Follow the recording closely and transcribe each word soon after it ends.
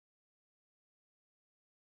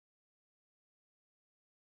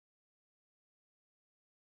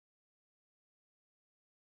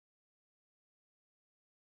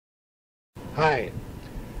Hi.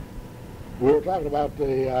 We were talking about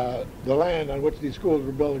the land on which these schools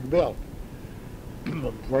were built.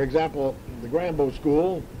 For example, the Grambua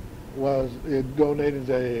school it donated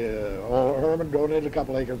Herman donated a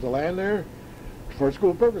couple acres of land there for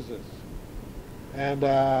school purposes, and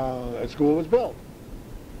a school was built.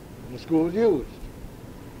 The school was used.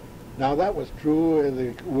 Now that was true in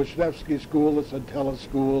the Wisniewski school, the Centella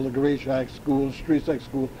school, the Grishak school, the Strisek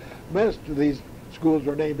school. Most of these schools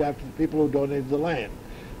were named after the people who donated the land,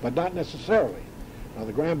 but not necessarily. Now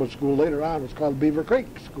the Grambua school later on was called Beaver Creek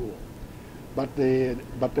School, but there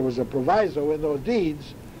was a proviso in those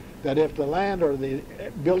deeds that if the land or the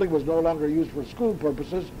building was no longer used for school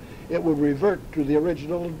purposes, it would revert to the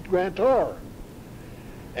original grantor.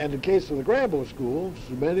 And in the case of the Grambua school,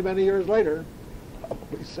 many, many years later,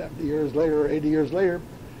 probably 70 years later or 80 years later,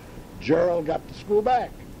 Gerald got the school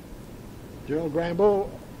back. Gerald Grambua,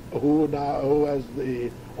 who was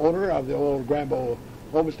the owner of the old Grambua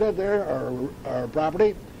homestead there, or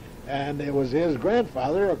property, and it was his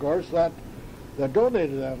grandfather, of course, that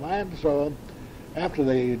donated that land. So after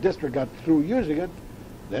the district got through using it,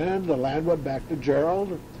 then the land went back to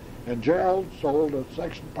Gerald, and Gerald sold a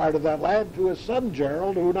part of that land to his son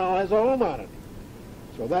Gerald, who now has a home on it.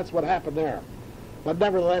 So that's what happened there. But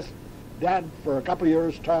nevertheless, Dad for a couple of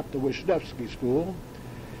years taught the Wisniewski school,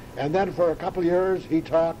 and then for a couple of years he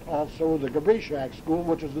taught also the Grishak school,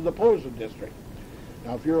 which is in the Posen district.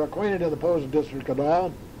 Now if you're acquainted in the Posen district at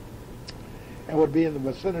all, it would be in the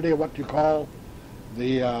vicinity of what you call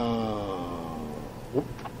the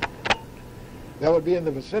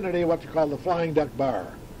Flying Duck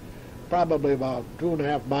Bar, probably about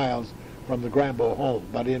 2.5 miles from the Grambua home,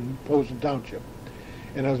 but in Posen Township.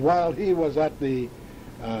 And as while he was at the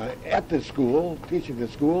school, teaching the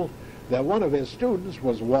school, that one of his students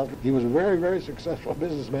was Walter. He was a very, very successful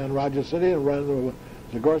businessman in Roger City and ran the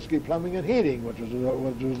Zagorski Plumbing and Heating, which was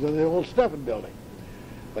in the old Stephan building.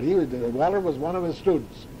 But Walter was one of his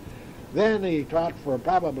students. Then he taught for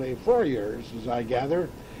probably 4 years, as I gather,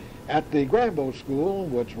 at the Grambua school,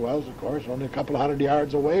 which was, of course, only a couple of 100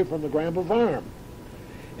 yards away from the Grambua farm.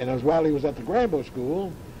 And as while he was at the Grambua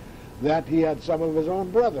school, that he had some of his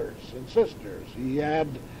own brothers and sisters. He had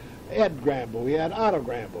Ed Grambua, he had Otto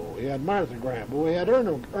Grambua, he had Martha Grambua, he had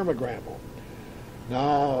Irma Grambua.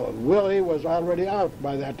 Now, Willie was already out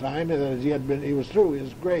by that time, and he was through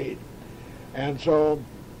his grade. And so,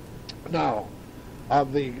 now,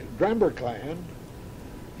 of the Gramberg clan,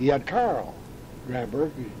 he had Carl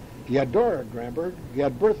Gramberg, he had Dora Gramberg, he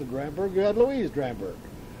had Bertha Gramberg, he had Louise Gramberg.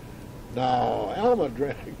 Now, Alma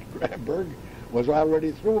Gramberg was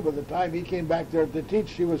already through. By the time he came back there to teach,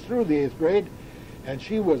 she was through the 8th grade, and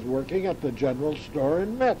she was working at the general store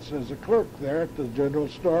in Metz as a clerk there at the general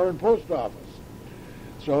store and post office.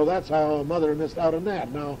 So that's how Mother missed out on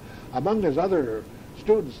that. Now, among his other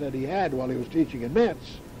students that he had while he was teaching in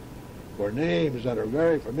Metz were names that are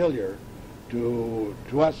very familiar to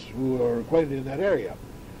us who are acquainted in that area.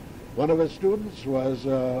 One of his students was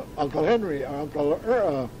Uncle Herbert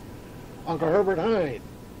Hine.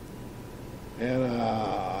 And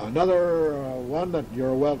another one that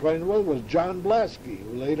you're well acquainted with was John Blasky,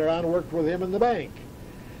 who later on worked with him in the bank.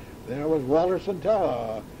 There was Walter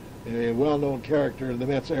Centella, a well-known character in the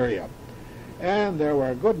Metz area. And there were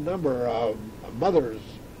a good number of Mother's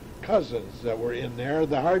cousins that were in there,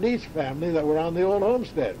 the Hardees family that were on the old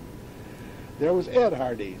homestead. There was Ed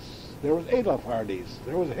Hardees, there was Adolf Hardees,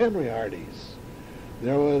 there was Henry Hardees,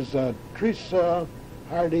 there was Teresa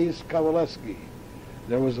Hardees Kowaleski,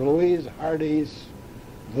 there was Louise Hardees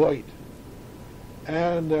Voigt,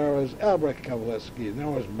 and there was Albrecht Kowaleski, and there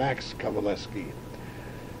was Max Kowaleski,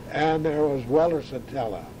 and there was Walter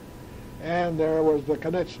Centella, and there was the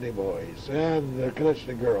Konechny boys and the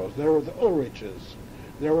Konechny girls. There were the Ulriches,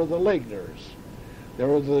 there were the Legners, there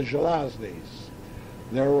were the Zhelazny's,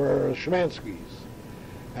 there were Schmanskys,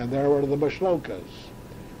 and there were the Mashlokas,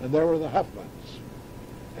 and there were the Huffmans,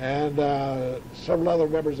 and several other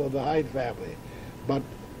members of the Hyde family, but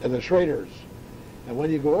the Schraders. And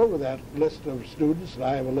when you go over that list of students, and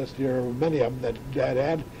I have a list here of many of them that Dad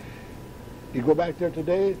had, you go back there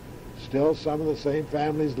today, still some of the same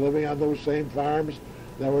families living on those same farms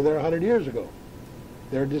that were there 100 years ago.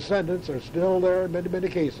 Their descendants are still there in many, many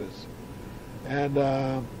cases. And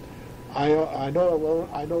I know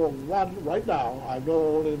one right now. I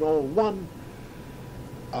only know one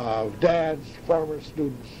of Dad's former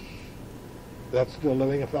students that's still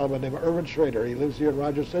living, a fellow by the name of Irvin Schrader. He lives here in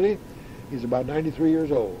Roger City. He's about 93 years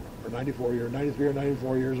old, or 93 or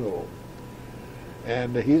 94 years old.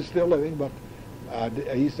 And he's still living, but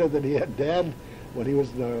he said that he had Dad when he was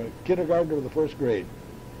the kindergartner of the 1st grade.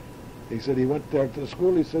 He said he went there to the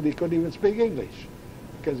school. He said he couldn't even speak English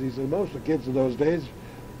because he said most of the kids in those days,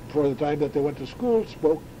 for the time that they went to school,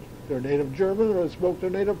 spoke their native German or spoke their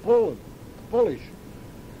native Polish.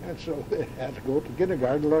 And so they had to go to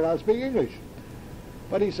kindergarten to learn how to speak English.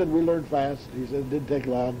 But he said we learned fast. He said it didn't take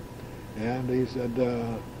long. And he said,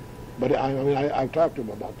 but I've talked to him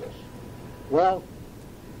about this. Well,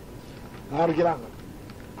 how to get on.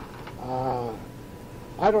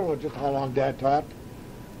 I don't know just how long Dad taught,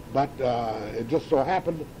 but it just so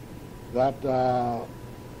happened that I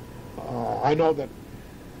know that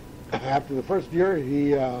after the first year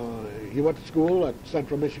he went to school at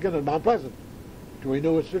Central Michigan in Mount Pleasant to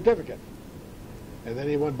renew his certificate. And then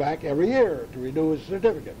he went back every year to renew his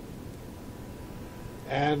certificate.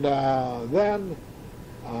 And then,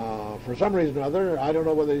 for some reason or other, I don't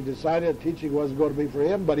know whether he decided teaching wasn't going to be for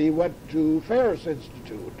him, but he went to Ferris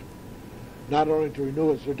Institute, not only to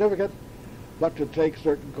renew his certificate, but to take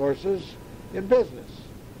certain courses in business.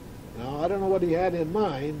 Now, I don't know what he had in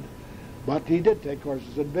mind, but he did take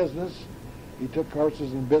courses in business. He took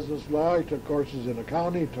courses in business law, he took courses in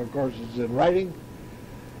accounting, he took courses in writing,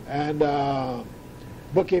 and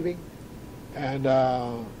bookkeeping, and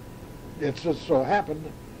it just so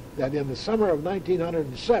happened that in the summer of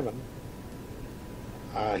 1907,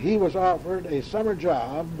 he was offered a summer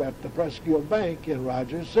job at the Presqu'île Bank in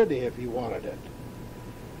Rogers City if he wanted it.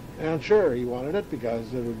 And sure, he wanted it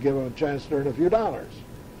because it would give him a chance to earn a few dollars.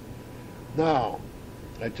 Now,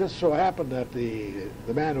 it just so happened that the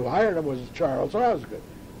man who hired him was Charles Osgood.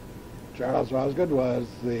 Charles Osgood was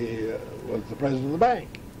the president of the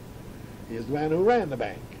bank. He is the man who ran the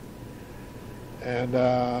bank. And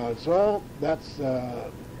so that's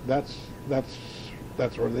where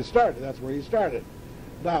they started. That's where he started.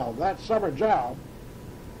 Now, that summer job,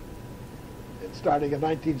 starting in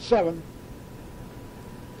 1907,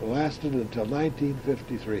 lasted until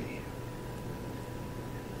 1953.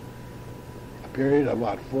 A period of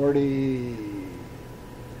about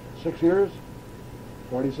 46 years?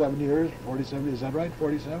 47 years? 47, is that right?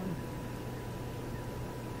 47?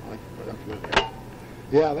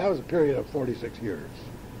 Yeah, that was a period of 46 years.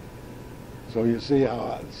 So you see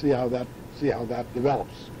how that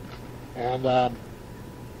develops. And now,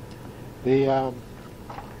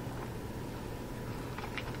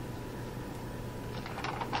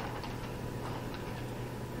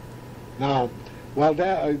 while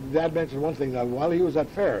Dad mentioned one thing, that while he was at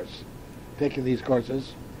Ferris taking these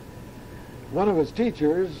courses, one of his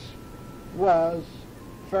teachers was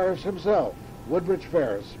Ferris himself, Woodbridge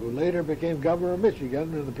Ferris, who later became governor of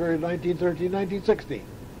Michigan in the period 1913-1916.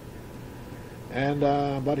 And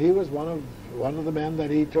but he was one of the men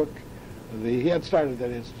that he took. He had started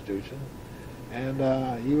that institution, and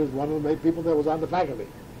he was one of the people that was on the faculty.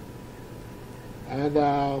 And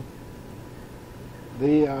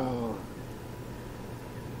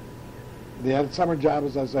the summer job,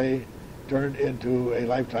 as I say, turned into a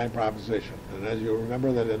lifetime proposition. And as you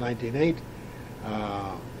remember, that in 1908,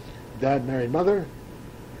 Dad married Mother,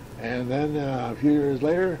 and then a few years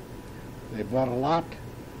later, they bought a lot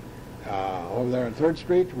over there on 3rd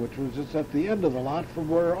Street, which was just at the end of the lot from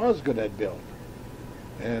where Osgood had built.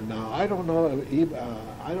 And I don't know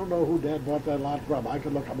who Dad bought that lot from. I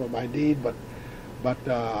could look up on my deed, but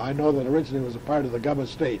I know that originally it was a part of the Gubb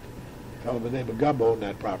estate. A fellow by the name of Gubb owned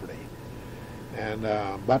that property, and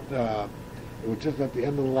but it was just at the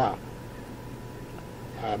end of the lot,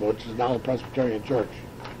 which is now the Presbyterian Church.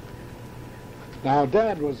 Now,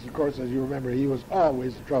 Dad was, of course, as you remember, he was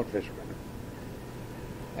always a trout fisherman.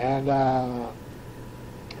 And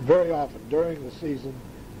very often during the season,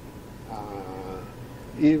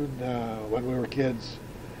 even when we were kids,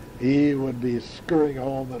 he would be scurrying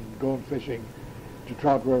home and going fishing to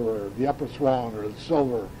Trout River, the Upper Swan, or the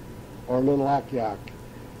Silver, or Little Akyak.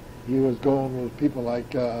 He was going with people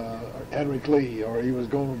like Henry Klee, or he was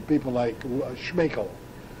going with people like Schmekel,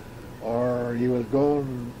 or he was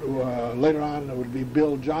going, later on it would be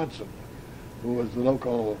Bill Johnson, who was the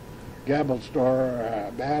local gamble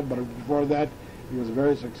store man, but before that he was a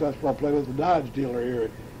very successful player with the Dodge dealer here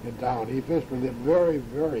in town. He fished with him very,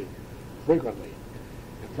 very frequently.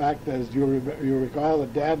 In fact, as you recall,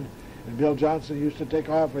 that Dad and Bill Johnson used to take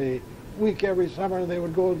off a week every summer, and they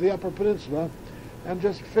would go to the Upper Peninsula and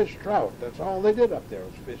just fish trout. That's all they did up there,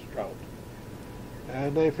 was fish trout.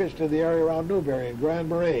 And they fished in the area around Newberry and Grand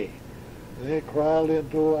Marais. They crawled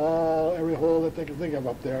into every hole that they could think of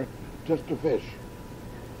up there just to fish.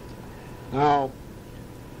 Now,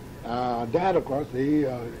 Dad, of course, he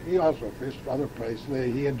also fished other places.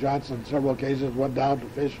 He and Johnson, on several occasions, went down to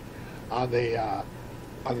fish on the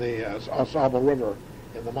Osable River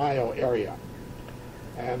in the Mayo area.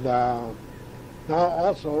 And now,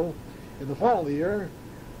 also, in the fall of the year,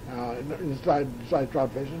 inside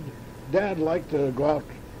trout fishing, Dad liked to go out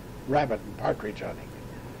rabbit and partridge hunting.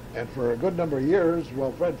 And for a good number of years,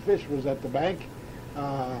 while Fred Fish was at the bank,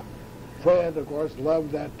 Fred, of course,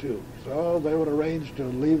 loved that too. So they would arrange to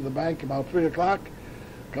leave the bank about 3 o'clock,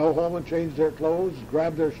 go home and change their clothes,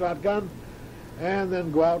 grab their shotgun, and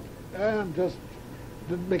then go out, and just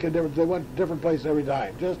didn't make a difference. They went to different places every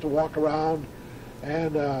time, just to walk around.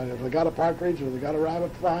 And if they got a partridge or they got a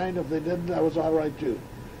rabbit, fine. If they didn't, that was all right too.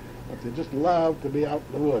 But they just loved to be out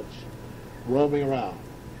in the woods, roaming around.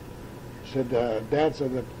 Dad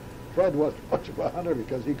said that Fred wasn't much of a hunter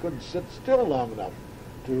because he couldn't sit still long enough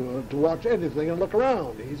to watch anything and look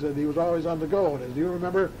around. He said he was always on the go. And as you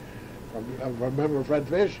remember, remember Fred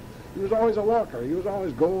Fish, he was always a walker. He was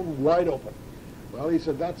always going wide open. Well, he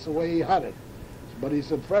said that's the way he hunted. But he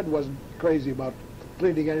said Fred wasn't crazy about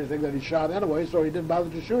cleaning anything that he shot anyway, so he didn't bother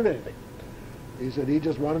to shoot anything. He said he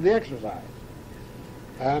just wanted the exercise.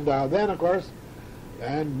 And then, of course,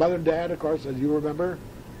 and Mother and Dad, of course, as you remember,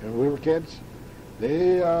 when we were kids,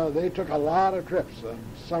 they took a lot of trips on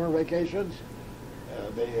summer vacations.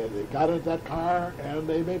 They got in that car and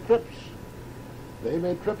they made trips. They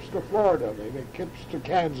made trips to Florida. They made trips to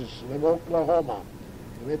Kansas. They made Oklahoma.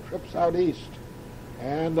 They made trips out east.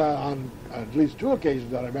 And on at least 2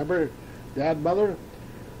 occasions that I remember, Dad and Mother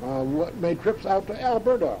made trips out to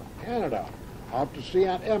Alberta, Canada, out to see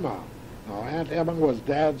Aunt Emma. Now, Aunt Emma was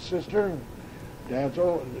Dad's sister. Dad's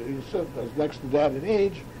was next to Dad in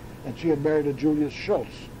age, and she had married a Julius Schultz.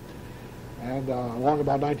 And along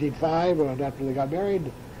about 1905, after they got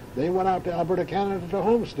married, they went out to Alberta, Canada to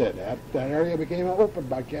homestead. That area became open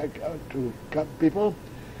to people,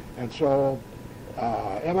 and so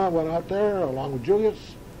Emma went out there along with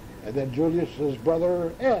Julius, and then Julius's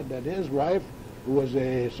brother Ed and his wife, who was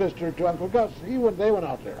a sister to Uncle Gus, they went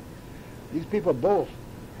out there. These people both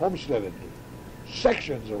homesteaded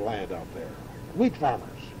sections of land out there, wheat farmers.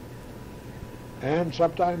 And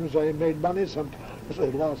sometimes they made money, sometimes they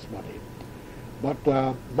lost money. But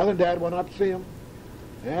Mother and Dad went out to see him,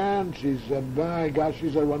 and she said, my gosh,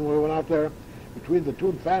 she said when we went out there, between the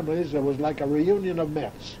two families, there was like a reunion of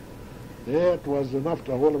Mets. It was enough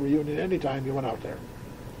to hold a reunion any time you went out there.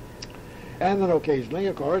 And then occasionally,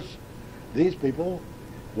 of course, these people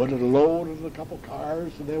would load in a couple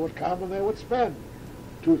cars, and they would come and they would spend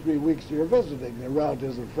 2 or 3 weeks here visiting their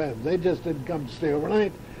relatives and friends. They just didn't come to stay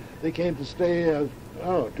overnight. They came to stay 2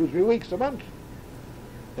 or 3 weeks a month.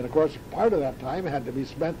 And of course, part of that time had to be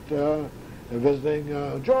spent visiting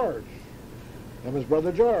George and his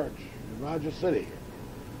brother George in Rogers City.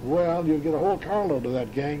 Well, you'd get a whole carload of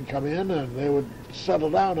that gang come in, and they would settle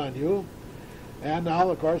down on you. And now,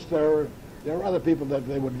 of course, there were other people that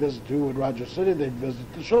they would visit too in Rogers City. They'd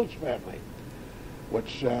visit the Schultz family,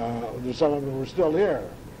 which some of them were still here.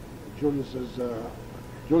 Julius's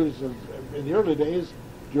in the early days,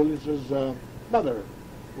 Julius's mother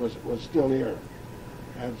was still here,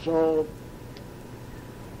 and so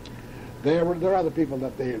there were other people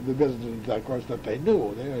that they visited, of course, that they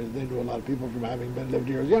knew. They knew a lot of people from having lived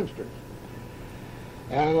here as youngsters,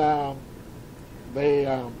 and they,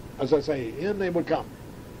 as I say, in they would come.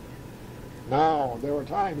 Now there were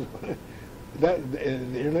times that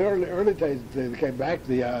in the early days they came back.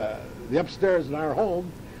 The upstairs in our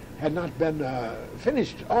home had not been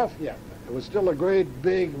finished off yet. It was still a great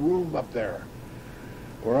big room up there,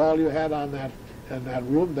 where all you had on that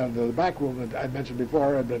room, the back room that I mentioned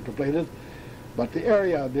before, had been completed. But the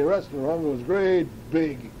rest of the room was a great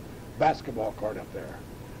big basketball court up there,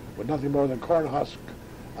 with nothing more than corn husk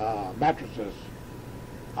mattresses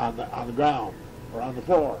on the ground or on the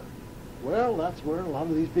floor. Well, that's where a lot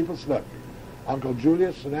of these people slept. Uncle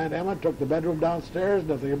Julius and Aunt Emma took the bedroom downstairs,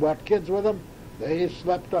 and if they brought kids with them, they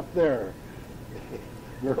slept up there.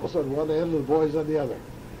 Girls on one end and the boys on the other.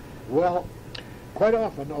 Well, quite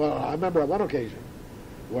often, I remember on one occasion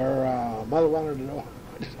where Mother wanted to know,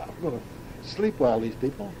 I'm going to sleep with all these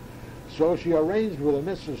people. So she arranged with a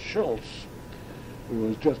Mrs. Schultz, who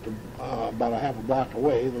was just about a half a block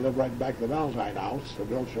away. They lived right back to the Valentine house, the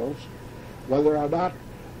Bill Schultz, whether or not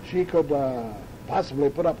she could possibly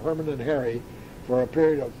put up Herman and Harry for a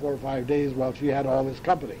period of 4 or 5 days while she had all this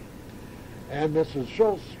company. And Mrs.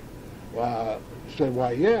 Schultz said,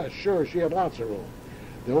 why, yeah, sure, she had lots of room.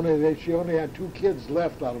 She only had 2 kids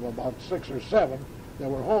left out of about 6 or 7 that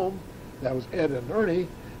were home. That was Ed and Ernie.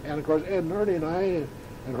 And, of course, Ed and Ernie and I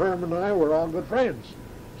and Herman and I were all good friends.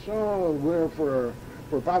 So we're for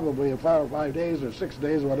probably 4 or 5 days or 6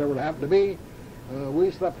 days or whatever it happened to be,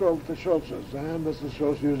 we slept over at the Schultzes, and Mrs.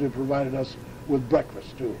 Schultz usually provided us with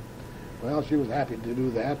breakfast, too. Well, she was happy to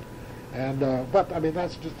do that. And but, I mean,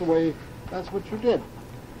 that's just the way, that's what you did.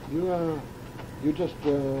 You just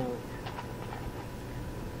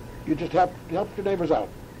help your neighbors out.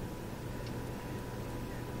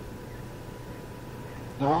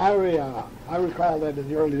 Now I recall that in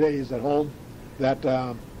the early days at home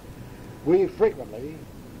that we frequently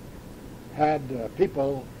had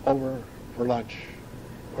people over for lunch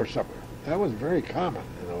or supper. That was very common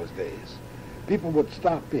in those days. People would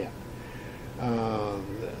stop in.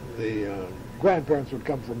 The grandparents would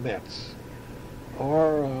come from Metz,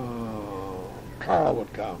 or Carl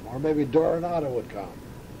would come, or maybe Dora and Otto would come,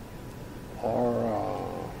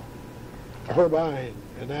 or Herbine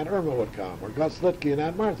and Aunt Irma would come, or Gus Litke and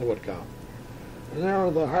Aunt Martha would come. And there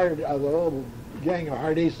were the old gang of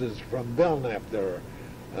Hardeeses from Belknap there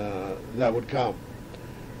that would come.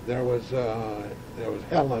 There was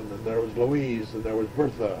Helen, and there was Louise, and there was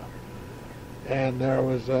Bertha, and there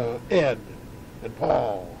was Ed and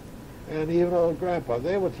Paul, and even old Grandpa.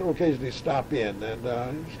 They would occasionally stop in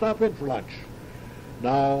for lunch.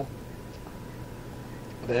 Now,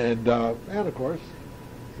 and of course,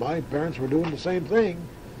 my parents were doing the same thing.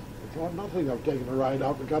 They thought nothing of taking a ride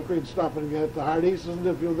out in the country and stopping at the Hardee's, and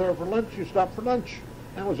if you were there for lunch, you stopped for lunch.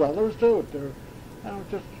 That was all there was to it. That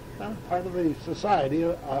was part of the society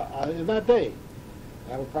in that day.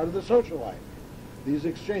 That was part of the social life, these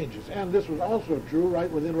exchanges. And this was also true right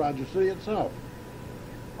within Rogers City itself.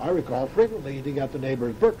 I recall frequently eating at the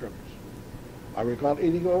neighbors' Bertram's. I recall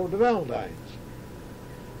eating over to Valentine's.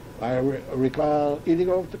 I recall eating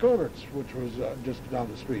over at the Conerts, which was just down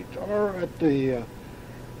the street, or at the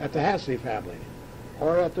Hassey family,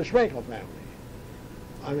 or at the Schmeichel family.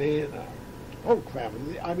 I mean, Polk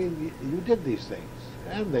family. I mean, you did these things,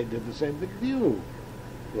 and they did the same thing to you.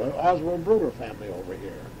 The Oswald Bruder family over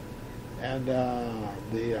here, and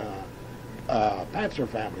the Patzer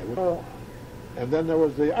family. And then there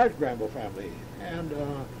was the Art Grambua family, and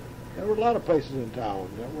there were a lot of places in town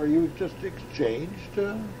where you just exchanged,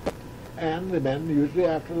 and the men usually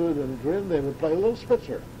after the drink they would play a little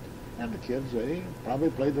Spitzer, and the kids they probably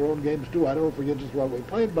played their own games too. I don't forget just what we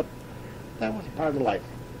played, but that was a part of life,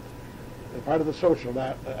 a part of the social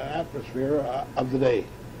atmosphere of the day,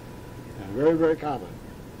 and very, very common.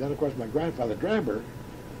 Then of course my grandfather Dramber,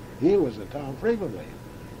 he was in town frequently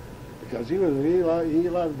because he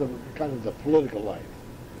loved the kind of the political life.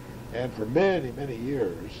 And for many, many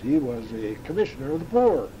years, he was a commissioner of the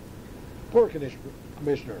poor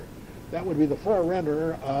commissioner. That would be the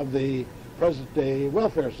forerunner of the present-day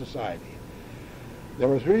welfare society. There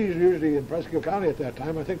were usually in Prescott County at that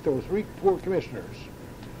time, I think there were 3 poor commissioners.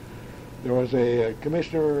 There was a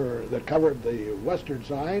commissioner that covered the western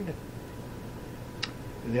side,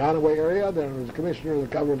 in the Onaway area. There was a commissioner that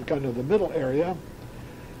covered kind of the middle area.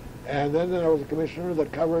 And then there was a commissioner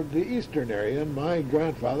that covered the eastern area, and my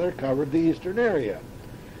grandfather covered the eastern area.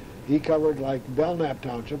 He covered like Belknap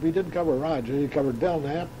Township. He didn't cover Rogers. He covered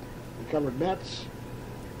Belknap. He covered Metz,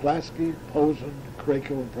 Pulaski, Posen,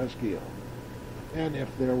 Craco, and Presqu'Île. And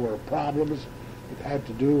if there were problems that had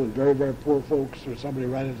to do with very, very poor folks, or somebody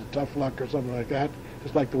ran into tough luck or something like that,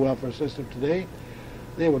 just like the welfare system today,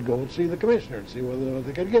 they would go and see the commissioner and see whether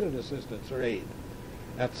they could get an assistance or aid.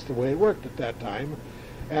 That's the way it worked at that time.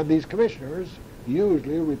 And these commissioners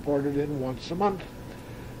usually reported in once a month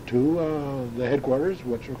to the headquarters,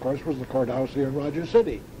 which of course was the courthouse here in Rogers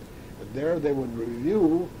City. And there they would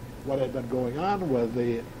review what had been going on with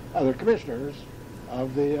the other commissioners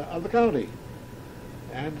of the county.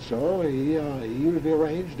 And so he usually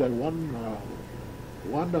arranged that one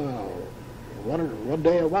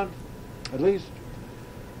day a month, at least,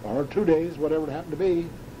 or 2 days, whatever it happened to be,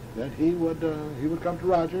 that he would come to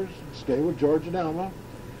Rogers, stay with George and Alma,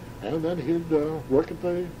 and then he'd work at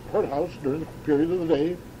the courthouse during the period of the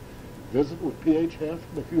day, visit with P.H. Heft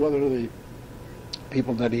and a few other of the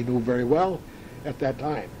people that he knew very well at that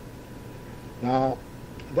time. Now,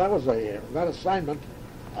 that assignment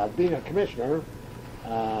of being a commissioner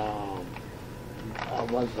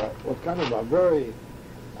was kind of a very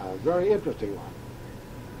interesting one.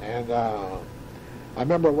 And I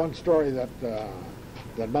remember one story that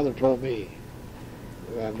Mother told me,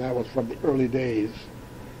 and that was from the early days.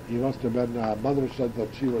 He must have been, Mother said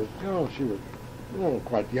that she was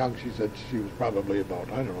quite young. She said she was probably about,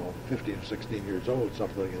 15 or 16 years old,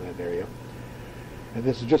 something in that area. And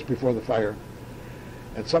this is just before the fire.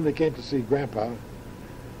 And somebody came to see Grandpa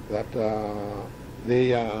that they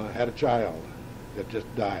had a child that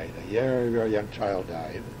just died. A very, very young child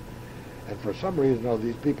died. And for some reason,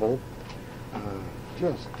 these people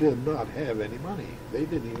just did not have any money. They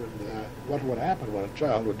didn't even, what would happen when a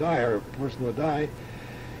child would die or a person would die,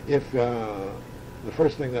 if the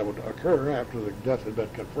first thing that would occur after the death had been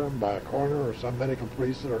confirmed by a coroner or some medical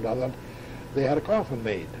priest or another, they had a coffin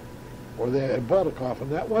made, or they had bought a coffin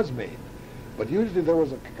that was made. But usually there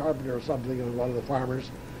was a carpenter or something, and one of the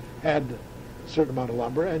farmers had a certain amount of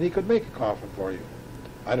lumber, and he could make a coffin for you.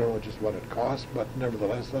 I don't know just what it cost, but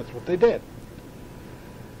nevertheless, that's what they did.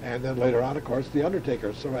 And then later on, of course, the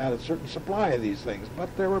undertakers had a certain supply of these things.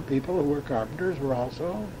 But there were people who were carpenters, who were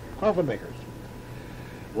also coffin makers.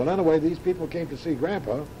 Well, anyway, these people came to see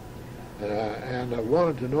Grandpa and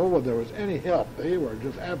wanted to know whether there was any help. They were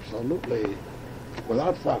just absolutely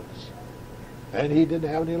without funds. And he didn't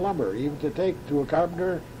have any lumber, even to take to a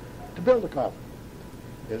carpenter to build a coffin.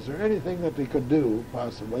 Is there anything that they could do,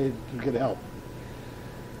 possibly, to get help?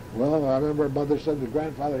 Well, I remember Mother said to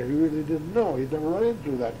Grandfather he really didn't know. He'd never run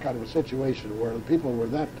into that kind of a situation where the people were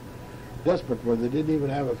that desperate where they didn't even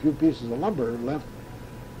have a few pieces of lumber left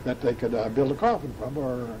that they could build a coffin from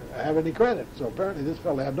or have any credit. So apparently this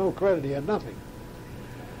fellow had no credit. He had nothing.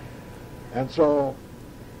 And so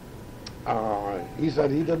he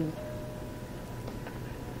said he didn't,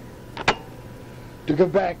 to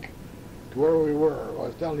get back to where we were, I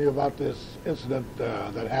was telling you about this incident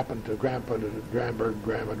that happened to Grandpa Grandma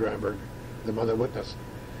Dramberg, the mother witness.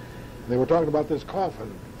 They were talking about this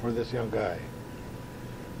coffin for this young guy,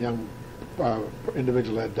 young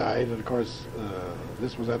individual that died, and of course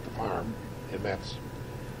this was at the farm in Metz.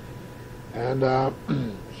 And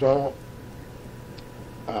so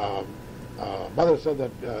Mother said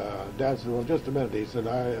that Dad said, "Well, just a minute." He said,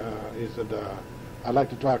 "I'd like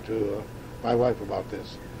to talk to my wife about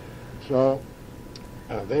this." So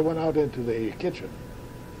they went out into the kitchen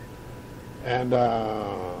and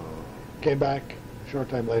came back a short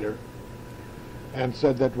time later and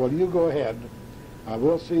said that, "Well, you go ahead.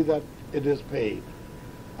 We'll see that it is paid.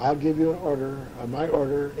 I'll give you an order, my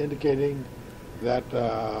order, indicating that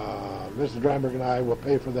Mr. Dramberg and I will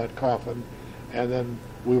pay for that coffin, and then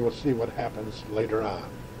we will see what happens later on."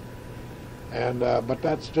 And but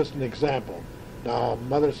that's just an example. Now,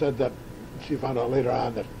 Mother said that she found out later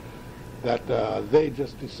on that they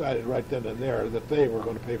just decided right then and there that they were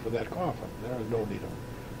going to pay for that coffin. There was no need of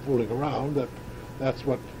fooling around. That's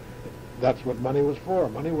what money was for.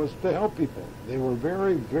 Money was to help people. They were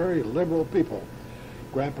very, very liberal people.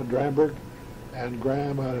 Grandpa Dramberg and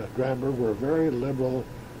Grandma Dramberg were very liberal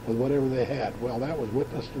with whatever they had. Well, that was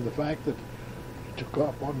witness to the fact that he took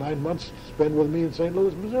off about 9 months to spend with me in St.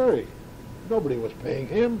 Louis, Missouri. Nobody was paying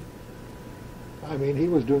him. I mean, he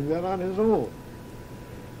was doing that on his own.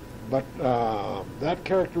 But that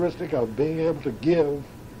characteristic of being able to give,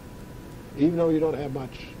 even though you don't have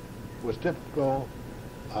much, was typical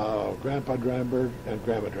of Grandpa Dramberg and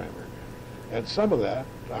Grandma Dramberg. And some of that,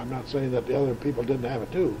 I'm not saying that the other people didn't have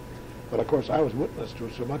it too, but of course I was witness to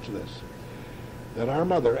so much of this, that our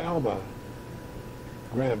mother, Alma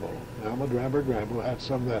Dramberg Grambel, had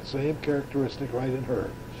some of that same characteristic right in her.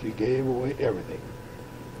 She gave away everything.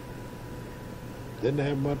 Didn't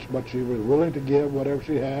have much, but she was willing to give whatever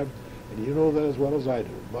she had, and you know that as well as I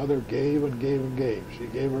do. Mother gave and gave and gave. She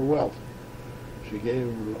gave her wealth. She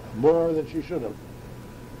gave more than she should have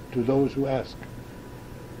to those who asked.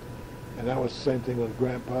 And that was the same thing with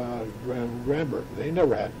Grandpa Gramberg. They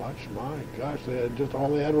never had much. My gosh, they had just all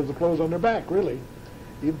they had was the clothes on their back, really,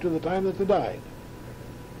 even to the time that they died.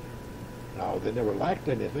 Now, they never lacked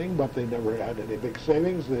anything, but they never had any big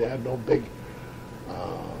savings. They had no big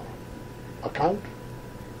account,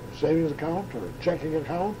 savings account, or checking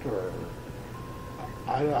account, or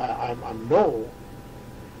I know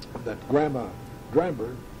that Grandma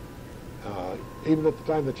Dramberg, even at the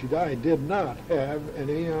time that she died, did not have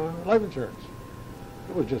any life insurance.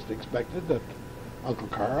 It was just expected that Uncle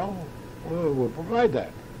Carl would provide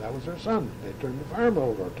that. That was her son. They turned the farm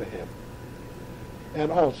over to him.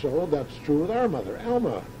 And also, that's true with our mother,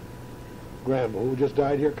 Alma Grambua, who just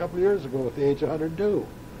died here a couple of years ago at the age of 102.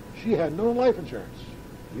 She had no life insurance.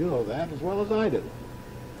 You know that as well as I do.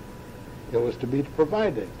 It was to be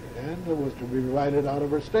provided, and it was to be provided out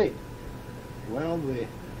of her state. Well,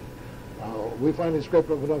 we finally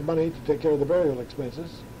scraped up enough money to take care of the burial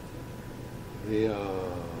expenses. The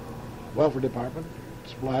welfare department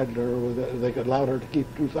supplied her with, they could allow her to keep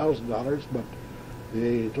 $2,000, but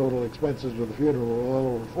the total expenses of the funeral were well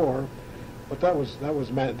over $4,000. But that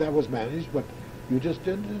was managed. But you just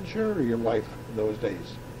didn't insure your wife in those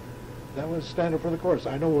days. That was standard for the course.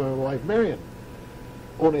 I know my wife Marion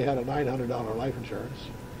only had a $900 life insurance.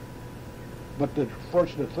 But the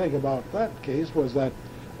fortunate thing about that case was that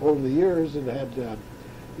over the years it had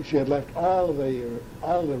she had left all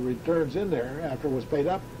the returns in there after it was paid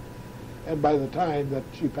up, and by the time that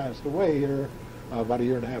she passed away here about a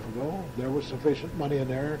year and a half ago, there was sufficient money in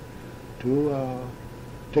there to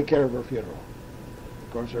take care of her funeral.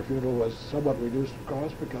 Of course, her funeral was somewhat reduced of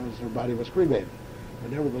cost because her body was cremated.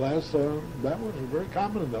 But nevertheless, that was very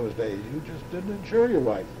common in those days. You just didn't insure your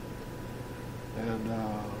wife. And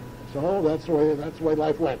so that's the way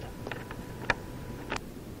life went.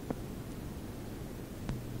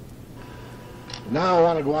 Now I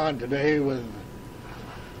want to go on today with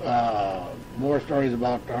more stories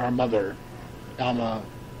about our mother, Alma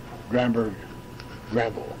Grambua.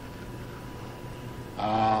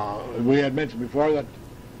 We had mentioned before that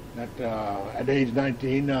at age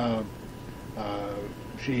 19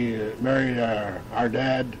 she married our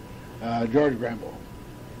dad, George Grambua.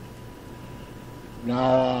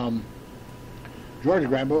 Now, George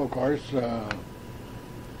Grambua, of course,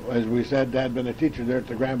 as we said, had been a teacher there at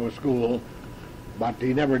the Grambua school, but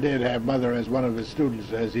he never did have Mother as one of his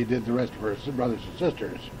students as he did the rest of her brothers and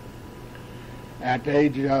sisters. At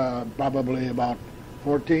age probably about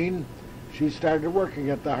 14, she started working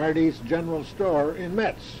at the Hardee's General Store in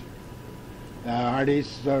Metz.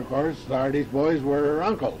 Hardee's, of course, the Hardee's boys were her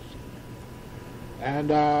uncles. And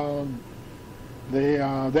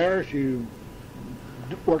there she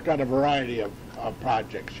worked on a variety of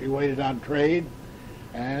projects. She waited on trade,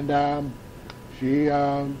 and she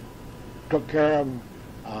took care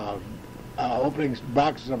of opening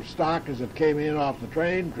boxes of stock as it came in off the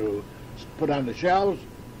train to put on the shelves.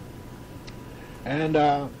 And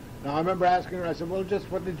now I remember asking her, I said, well, just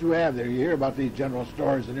what did you have there? You hear about these general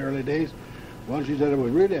stores in the early days. Well, she said it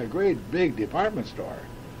was really a great big department store.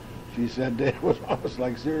 She said it was almost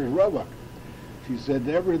like Sears Roebuck. She said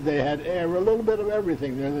they had a little bit of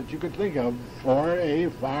everything there that you could think of for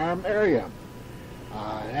a farm area.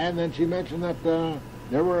 And then she mentioned that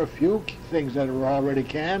there were a few things that were already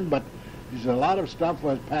canned, but she said a lot of stuff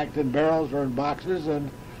was packed in barrels or in boxes,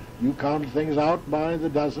 and you counted things out by the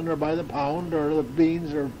dozen or by the pound, or the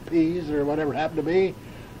beans or peas or whatever it happened to be.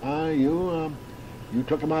 You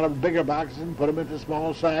took them out of bigger boxes and put them into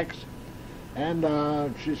small sacks.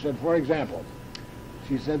 And she said, for example,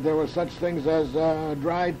 she said there were such things as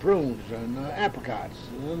dried prunes and apricots.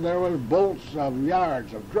 And there were bolts of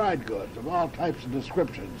yards of dried goods of all types of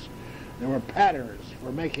descriptions. There were patterns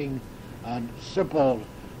for making simple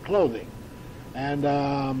clothing.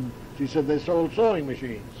 And she said they sold sewing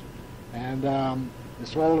machines. And they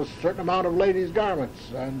sold a certain amount of ladies'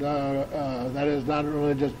 garments. And that is not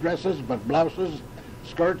only just dresses, but blouses,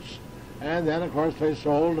 skirts. And then, of course, they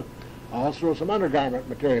sold also some undergarment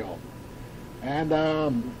material. And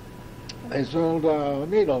they sold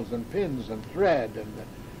needles and pins and thread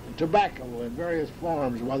and tobacco in various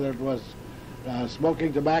forms, whether it was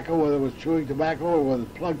smoking tobacco, whether it was chewing tobacco, or whether it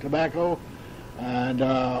was plug tobacco, and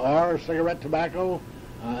or cigarette tobacco,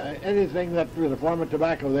 anything that was a form of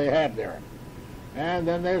tobacco they had there. And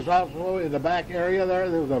then there's also in the back area there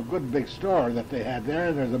was a good big store that they had there,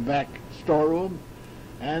 and there's a back storeroom,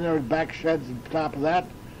 and there was back sheds on top of that.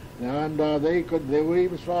 And they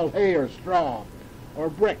even sold hay or straw, or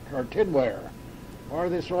brick or tinware, or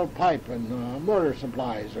they sold pipe and mortar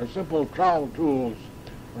supplies, or simple trowel tools,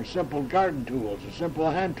 or simple garden tools, or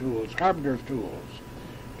simple hand tools, carpenter's tools,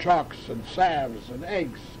 chalks and salves and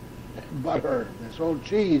eggs and butter. They sold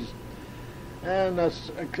cheese and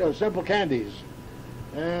simple candies,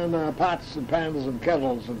 and pots and pans and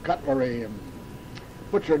kettles and cutlery and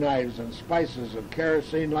butcher knives and spices and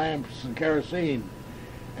kerosene lamps and kerosene.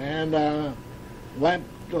 And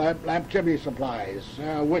lamp chimney supplies,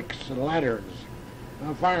 wicks and lanterns,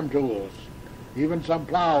 farm tools, even some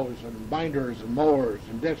plows and binders and mowers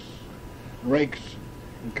and discs, rakes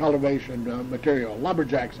and cultivation material,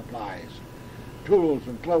 lumberjack supplies, tools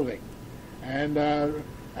and clothing, and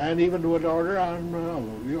even would order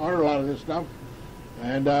you order a lot of this stuff,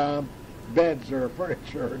 and beds or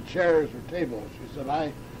furniture or chairs or tables.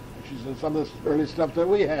 She said some of this early stuff that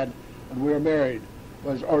we had when we were married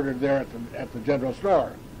was ordered there at the general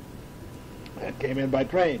store. It came in by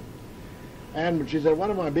train. And she said one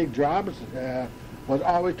of my big jobs was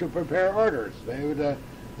always to prepare orders. They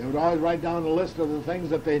would always write down a list of the things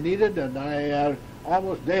that they needed, and I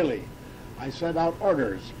almost daily I sent out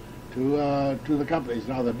orders to the companies.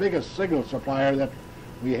 Now the biggest signal supplier that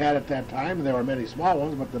we had at that time, and there were many small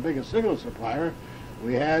ones, but the biggest signal supplier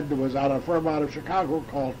we had was a firm out of Chicago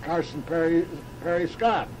called Carson Perry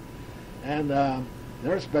Scott, and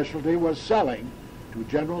their specialty was selling to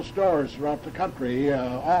general stores throughout the country,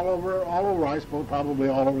 all over, I suppose, probably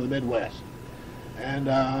all over the Midwest. And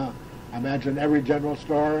I imagine every general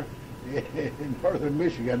store in northern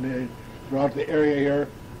Michigan, throughout the area here,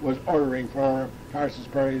 was ordering for Carson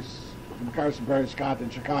Perry Scott in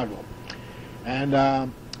Chicago.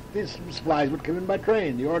 And these supplies would come in by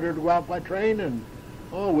train. The order would go out by train, and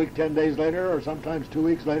a week, 10 days later, or sometimes 2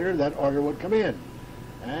 weeks later, that order would come in.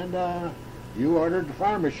 and you ordered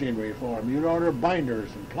farm machinery for them. You'd order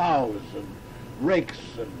binders and plows and rakes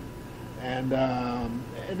and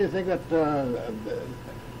anything that,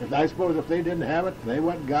 I suppose if they didn't have it, they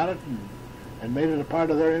went and got it and made it a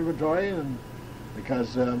part of their inventory, and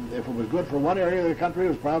because if it was good for one area of the country, it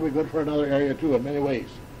was probably good for another area too in many ways.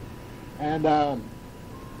 And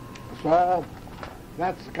so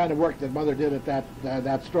that's the kind of work that Mother did at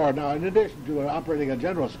that store. Now, in addition to operating a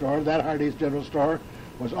general store, that Hardee's General Store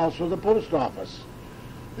was also the post office.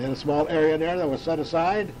 They had a small area there that was set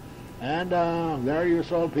aside, and there you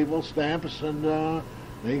sold people stamps, and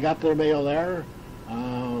they got their mail there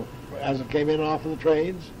as it came in off of the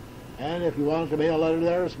trains. And if you wanted to mail a letter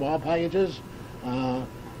there, small packages,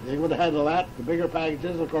 they would handle that. The bigger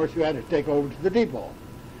packages, of course, you had to take over to the depot.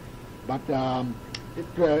 But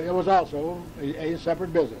it was also a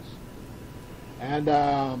separate business. And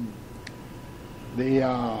now,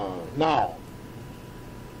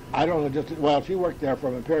 I don't know, she worked there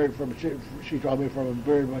from a period she told me from a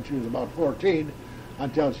period when she was about 14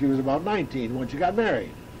 until she was about 19 when she got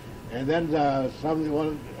married. And then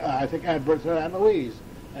I think Aunt Bertha and Aunt Louise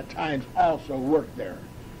at times also worked there.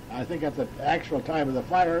 I think at the actual time of the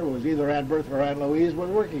fire, it was either Aunt Bertha or Aunt Louise was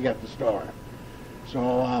working at the store.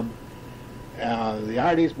 So the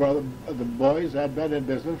Hardee's the boys had been in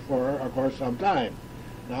business for, of course, some time.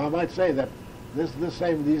 Now I might say that these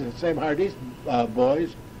same Hardee's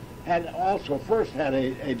boys had also first had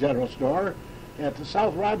a general store at the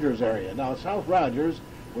South Rogers area. Now South Rogers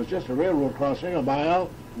was just a railroad crossing a mile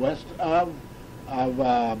west of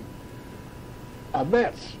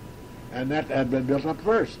Metz, and that had been built up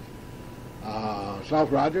first.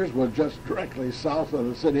 South Rogers was just directly south of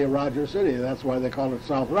the city of Rogers City. That's why they called it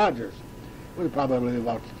South Rogers. It was probably maybe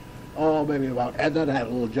about, and then had a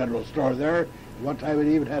little general store there. One time it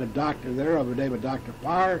even had a doctor there of the name of Dr.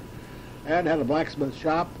 Parr, and had a blacksmith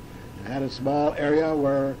shop, and had a small area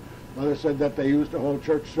where Mother said that they used to hold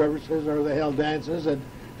church services or they held dances, and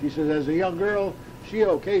she said as a young girl, she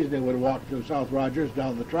occasionally would walk to South Rogers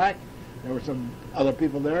down the track. There were some other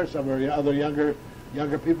people there, some other younger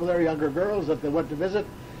people there, younger girls that they went to visit,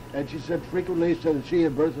 and she said frequently that she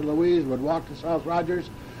and Bertha Louise would walk to South Rogers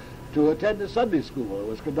to attend a Sunday school. It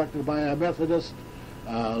was conducted by a Methodist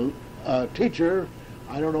teacher.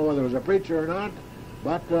 I don't know whether it was a preacher or not,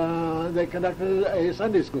 but they conducted a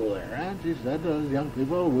Sunday school there, and she said as young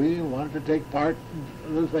people we wanted to take part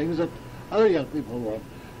in the things that other young people were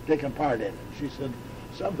taking part in. And she said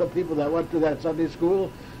some of the people that went to that Sunday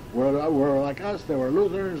school were like us. They were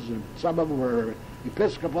Lutherans, and some of them were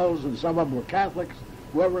Episcopals, and some of them were Catholics.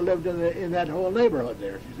 Whoever lived in that whole neighborhood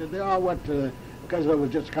there, she said they all went to, because it was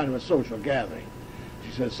just kind of a social gathering.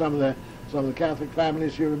 She said some of the Catholic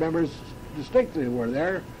families she remembers distinctly were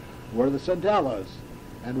there, were the Centellas,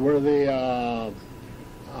 and were the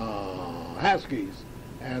Haskies,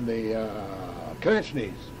 and the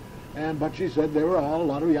Konechnys. But she said there were a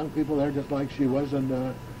lot of young people there just like she was, and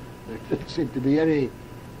there didn't seem to be any,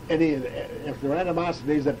 if there were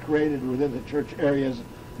animosities that created within the church areas,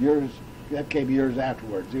 that came years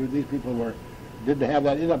afterwards. These people didn't have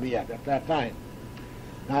that in them yet at that time.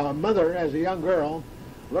 Now, Mother, as a young girl,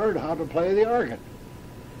 learned how to play the organ.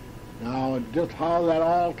 Now, just how that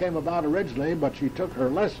all came about originally, but she took her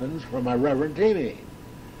lessons from my Reverend Teamy.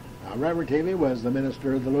 Now, Reverend Teamy was the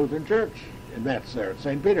minister of the Lutheran Church in Metz there at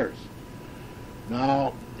St. Peter's.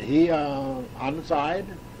 Now, he, on the side,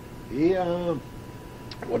 he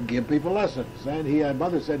would give people lessons, and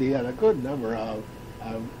Mother said he had a good number of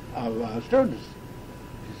students.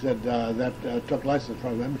 She said that took lessons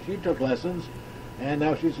from him. She took lessons, and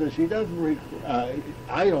now she says she doesn't.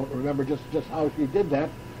 I don't remember just how she did that,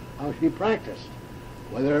 how she practiced,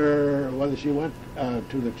 whether she went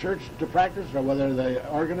to the church to practice, or whether the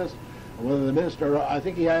organist, or whether the minister. I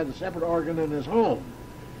think he had a separate organ in his home,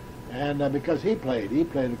 and because he played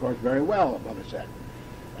of course very well, Mother said.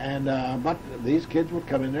 And but these kids would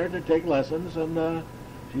come in there to take lessons, and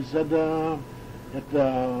she said it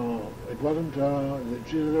wasn't.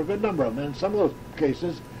 She said there were a good number of them. And in some of those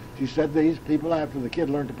cases, she said these people, after the kid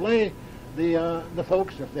learned to play, the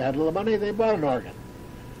folks, if they had a little money, they bought an organ.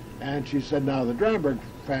 And she said, now the Dramberg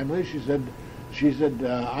family, she said,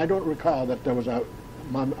 I don't recall that there was a.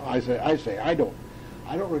 I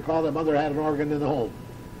don't recall that Mother had an organ in the home,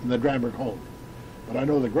 in the Dramberg home. But I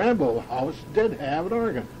know the Grambua house did have an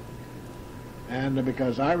organ. And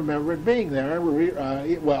because I remember it being there,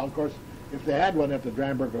 well, of course, if they had one at the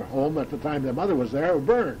Dramberg home at the time that Mother was there, it was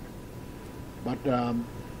burned. But,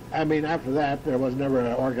 I mean, after that, there was never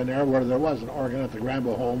an organ there where there was an organ at the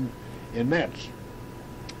Grambua home in Metz.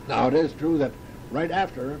 Now, it is true that right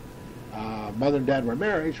after Mother and Dad were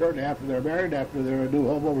married. Shortly after they were married, after their new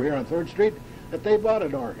home over here on 3rd Street, that they bought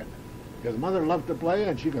an organ. Because Mother loved to play,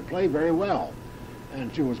 and she could play very well.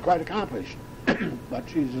 And she was quite accomplished. But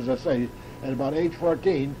she's, as I say, at about age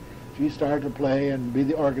 14, she started to play and be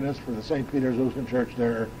the organist for the St. Peter's Lutheran Church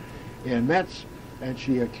there in Metz. And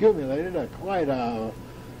she accumulated quite a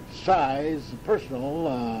size,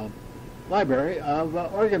 personal library of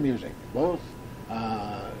organ music. Both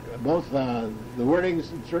the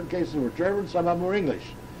wordings in certain cases were German, some of them were English.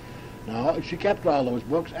 Now, she kept all those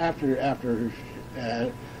books in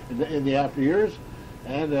the after years,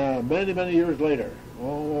 and many, many years later,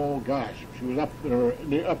 oh gosh, she was up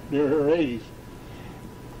near her 80s.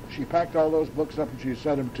 She packed all those books up and she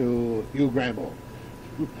sent them to Hugh Grambua.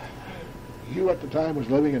 Hugh at the time was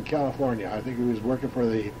living in California. I think he was working for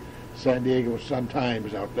the San Diego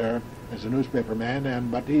Sun-Times out there as a newspaper man,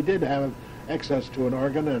 but he did have access to an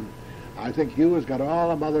organ, and I think Hugh has got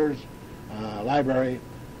all of Mother's library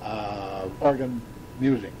organ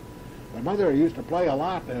music. My mother used to play a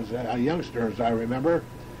lot as a youngster, as I remember,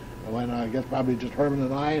 when I guess probably just Herman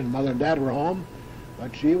and I and Mother and Dad were home.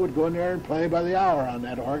 But she would go in there and play by the hour on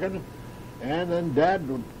that organ, and then Dad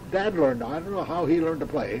learned. I don't know how he learned to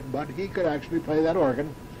play, but he could actually play that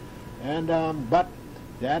organ. And but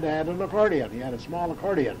Dad had an accordion. He had a small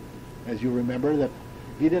accordion, as you remember, that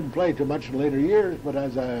he didn't play too much in later years. But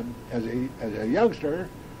as a youngster,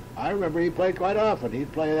 I remember he played quite often.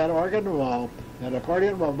 He'd play that organ that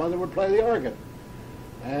accordion while Mother would play the organ.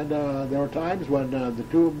 And there were times when the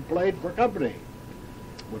two of them played for company.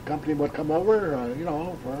 Company would come over,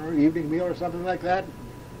 for an evening meal or something like that.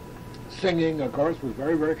 Singing, of course, was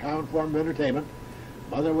very, very common form of entertainment.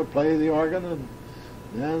 Mother would play the organ, and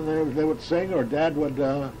then they would sing, or Dad would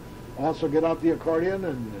also get out the accordion,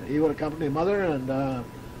 and he would accompany Mother, and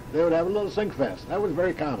they would have a little sing fest. That was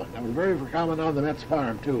very common. That was very common on the Metz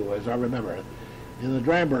farm, too, as I remember, in the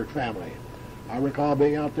Dramberg family. I recall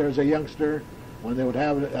being out there as a youngster when they would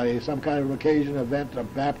have some kind of occasion, event, a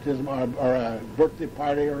baptism, or a birthday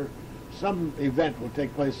party, or some event would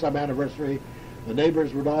take place, some anniversary. The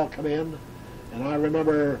neighbors would all come in, and I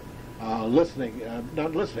remember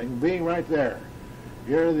being right there.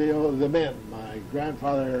 Here the men, my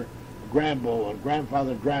grandfather Grambua and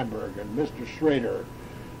grandfather Dramberg and Mr. Schrader,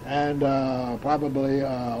 and probably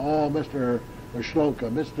all Mr. Schloka,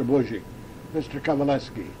 Mr. Buzzik, Mr.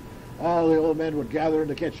 Kowaleski. All the old men would gather in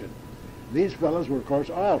the kitchen. These fellows were, of course,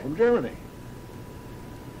 all from Germany.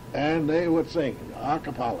 And they would sing a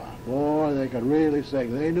cappella. Boy, they could really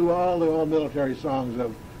sing. They knew all the old military songs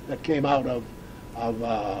that came out of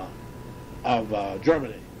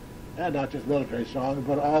Germany. And not just military songs,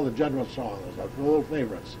 but all the general songs, the old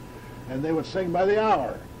favorites. And they would sing by the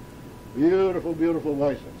hour. Beautiful, beautiful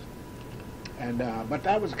voices. And but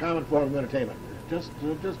that was a common form of entertainment. Just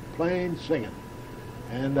plain singing.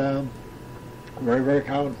 And very, very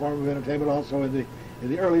common form of entertainment also in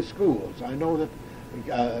the early schools. I know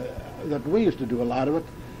that we used to do a lot of it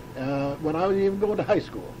when I was even going to high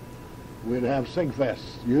school. We'd have sing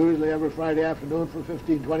fests, usually every Friday afternoon for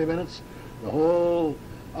 15, 20 minutes. The whole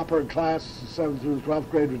upper class, 7th through the 12th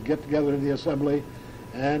grade, would get together in the assembly,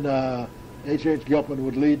 and H.H. Gilpin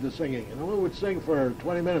would lead the singing. And we would sing for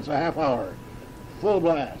 20 minutes, a half hour, full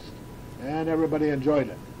blast, and everybody enjoyed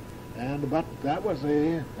it. But that was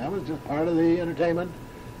just part of the entertainment,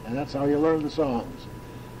 and that's how you learned the songs.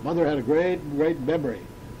 Mother had a great, great memory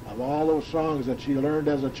of all those songs that she learned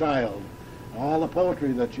as a child, all the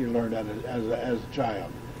poetry that she learned as a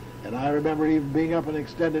child. And I remember even being up in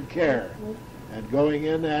extended care and going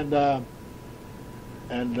in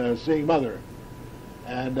and seeing Mother.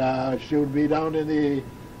 And she would be down in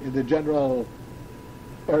the general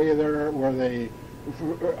area there where they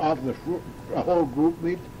often the whole group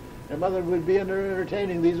meet. And Mother would be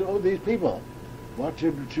entertaining these people. What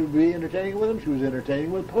should she be entertaining with them? She was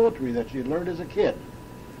entertaining with poetry that she had learned as a kid.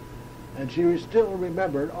 And she still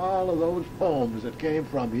remembered all of those poems that came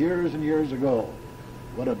from years and years ago.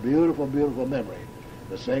 What a beautiful, beautiful memory.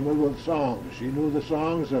 The same with songs. She knew the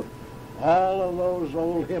songs of all of those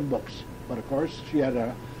old hymn books. But of course, she had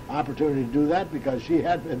an opportunity to do that because she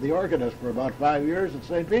had been the organist for about 5 years at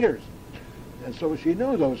St. Peter's. And so she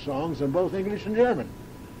knew those songs in both English and German.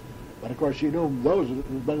 But of course, she knew those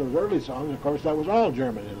early songs. Of course, that was all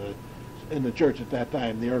German in the church at that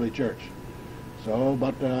time, the early church. So,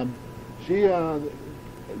 but she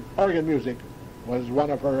organ music was one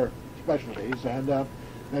of her specialties, and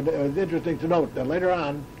it's interesting to note that later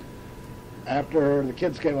on, after the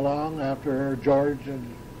kids came along, after George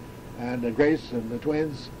and Grace and the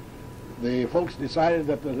twins, the folks decided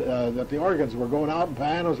that the organs were going out and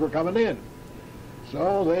pianos were coming in.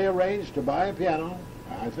 So they arranged to buy a piano,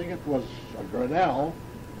 I think it was a Grinnell,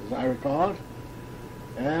 as I recall it,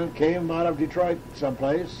 and came out of Detroit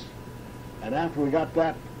someplace. And after we got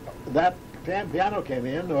that piano came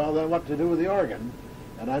in, well, then what to do with the organ?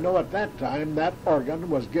 And I know at that time that organ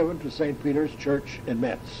was given to St. Peter's Church in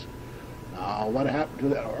Metz. Now, what happened to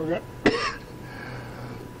that organ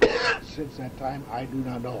since that time, I do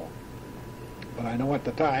not know. But I know at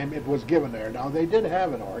the time it was given there. Now, they did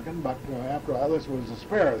have an organ, but after all, this was a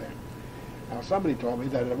spare then. Now, somebody told me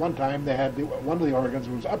that at one time they had one of the organs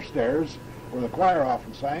was upstairs, where the choir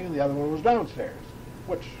often sang, and the other one was downstairs,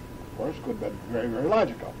 which, of course, could have been very, very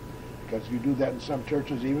logical, because you do that in some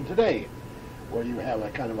churches even today, where you have a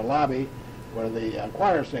kind of a lobby where the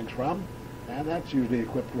choir sings from, and that's usually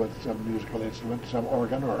equipped with some musical instrument, some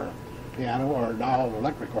organ or piano, or now an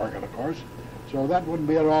electric organ, of course. So that wouldn't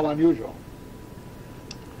be at all unusual.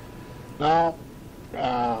 Now,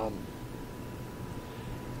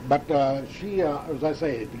 but she, as I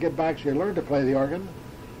say, to get back, she learned to play the organ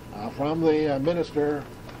from the minister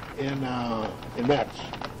in Metz.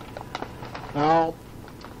 Now,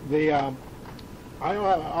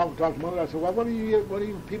 I'll talk to Mother. I said, well, what do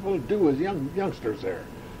you people do as youngsters there?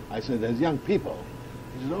 I said, as young people.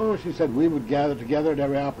 She said, oh, she said, we would gather together at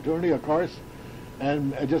every opportunity, of course,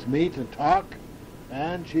 and just meet and talk.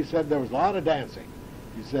 And she said there was a lot of dancing.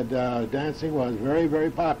 She said dancing was very,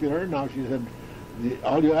 very popular. Now, she said,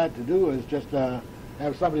 all you had to do is just have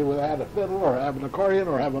somebody who had a fiddle or have an accordion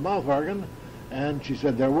or have a mouth organ. And she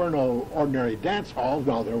said there were no ordinary dance halls.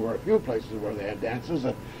 Now, there were a few places where they had dances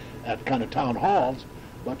at kind of town halls.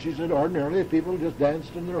 But she said ordinarily if people just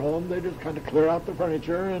danced in their home, they just kind of clear out the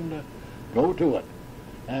furniture and go to it.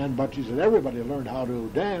 But she said everybody learned how to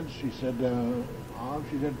dance. She said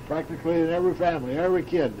practically in every family, every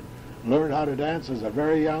kid learned how to dance as a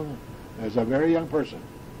very young person.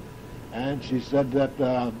 And she said that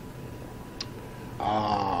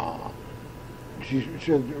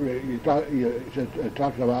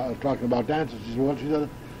talking about dances. She said,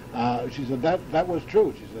 well, she said that was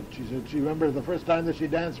true. She said she remembered the first time that she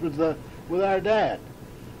danced with our dad,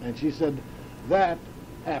 and she said that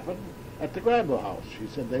happened at the Grambua house. She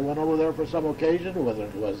said they went over there for some occasion, whether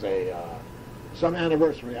it was some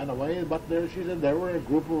anniversary anyway. But she said there were a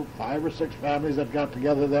group of 5 or 6 families that got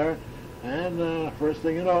together there, and first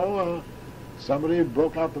thing you know, somebody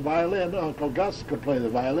broke out the violin. Uncle Gus could play the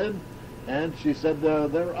violin, and she said there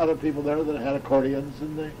were other people there that had accordions,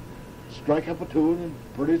 and they strike up a tune, and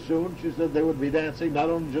pretty soon, she said, they would be dancing. Not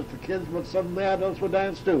only just the kids, but some of the adults would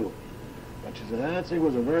dance too. But she said dancing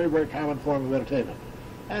was a very, very common form of entertainment.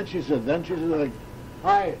 And she said, like,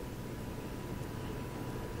 hi.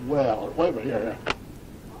 Well, wait a minute here.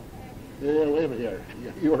 Yeah, wait a minute here.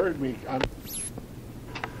 You heard me.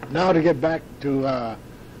 Now to get back to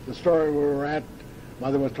the story where we were at,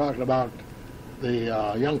 Mother was talking about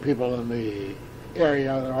the young people in the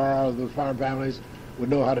area, or all those farm families, would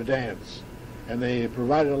know how to dance. And they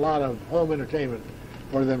provided a lot of home entertainment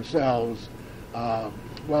for themselves.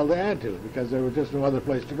 Well, they had to, because there was just no other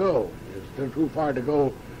place to go. It was too far to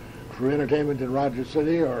go for entertainment in Rogers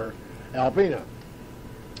City or Alpena.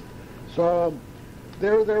 So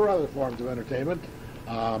there were other forms of entertainment.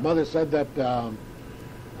 Mother said that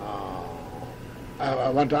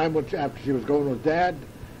one time after she was going with Dad,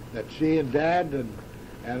 that she and Dad and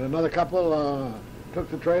another couple took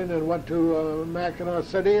the train and went to Mackinac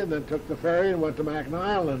City, and then took the ferry and went to Mackinac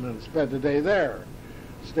Island and spent the day there.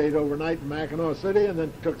 Stayed overnight in Mackinac City and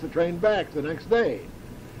then took the train back the next day.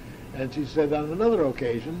 And she said on another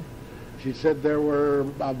occasion, she said there were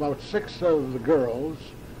about 6 of the girls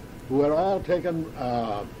who had all taken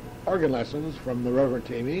organ lessons from the Reverend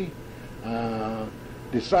Teamy,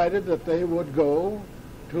 decided that they would go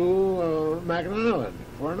to Mackinac Island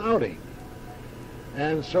for an outing.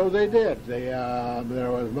 And so they did.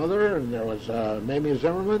 There was Mother, and there was Mamie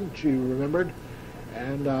Zimmerman, she remembered,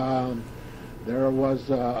 and there was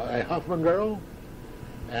a Huffman girl,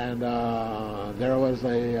 and there was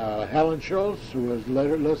a Helen Schultz, who was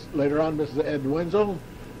later on Mrs. Ed Wenzel,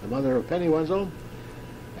 the mother of Penny Wenzel,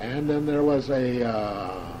 and then there was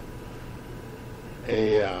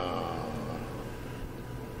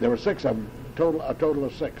there were 6 of them, a total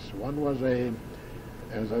of 6. One was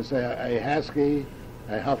as I say, a Haskey,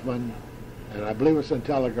 a Huffman, and I believe a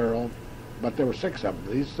Centella girl, but there were 6 of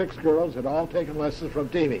them. These 6 girls had all taken lessons from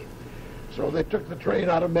Teamy. So they took the train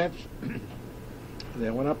out of Metz. They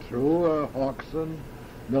went up through Hawkson,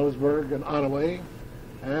 Millersburg, and Onaway,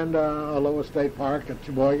 and Aloha State Park at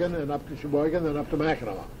Sheboygan, and up to Sheboygan, then up to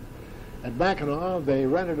Mackinac. At Mackinac, they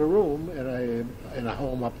rented a room in a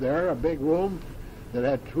home up there, a big room that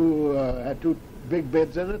had two big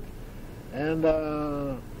beds in it, and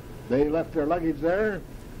They left their luggage there,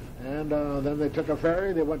 and then they took a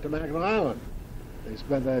ferry. They went to Mackinac Island. They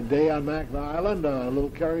spent a day on Mackinac Island, a little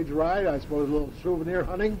carriage ride, I suppose a little souvenir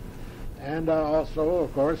hunting, and also,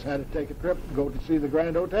 of course, had to take a trip and go to see the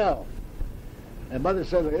Grand Hotel. And Mother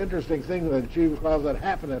said the interesting thing that she recalls that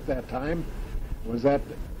happened at that time was that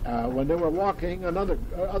when they were walking, other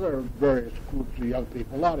various groups of young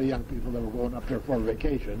people, a lot of young people that were going up there for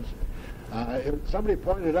vacations, somebody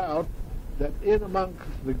pointed out that in amongst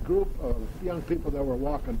the group of young people that were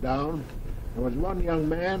walking down, there was one young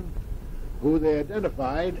man who they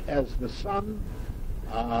identified as the son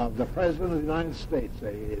of the President of the United States,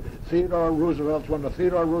 one of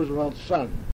Theodore Roosevelt's sons.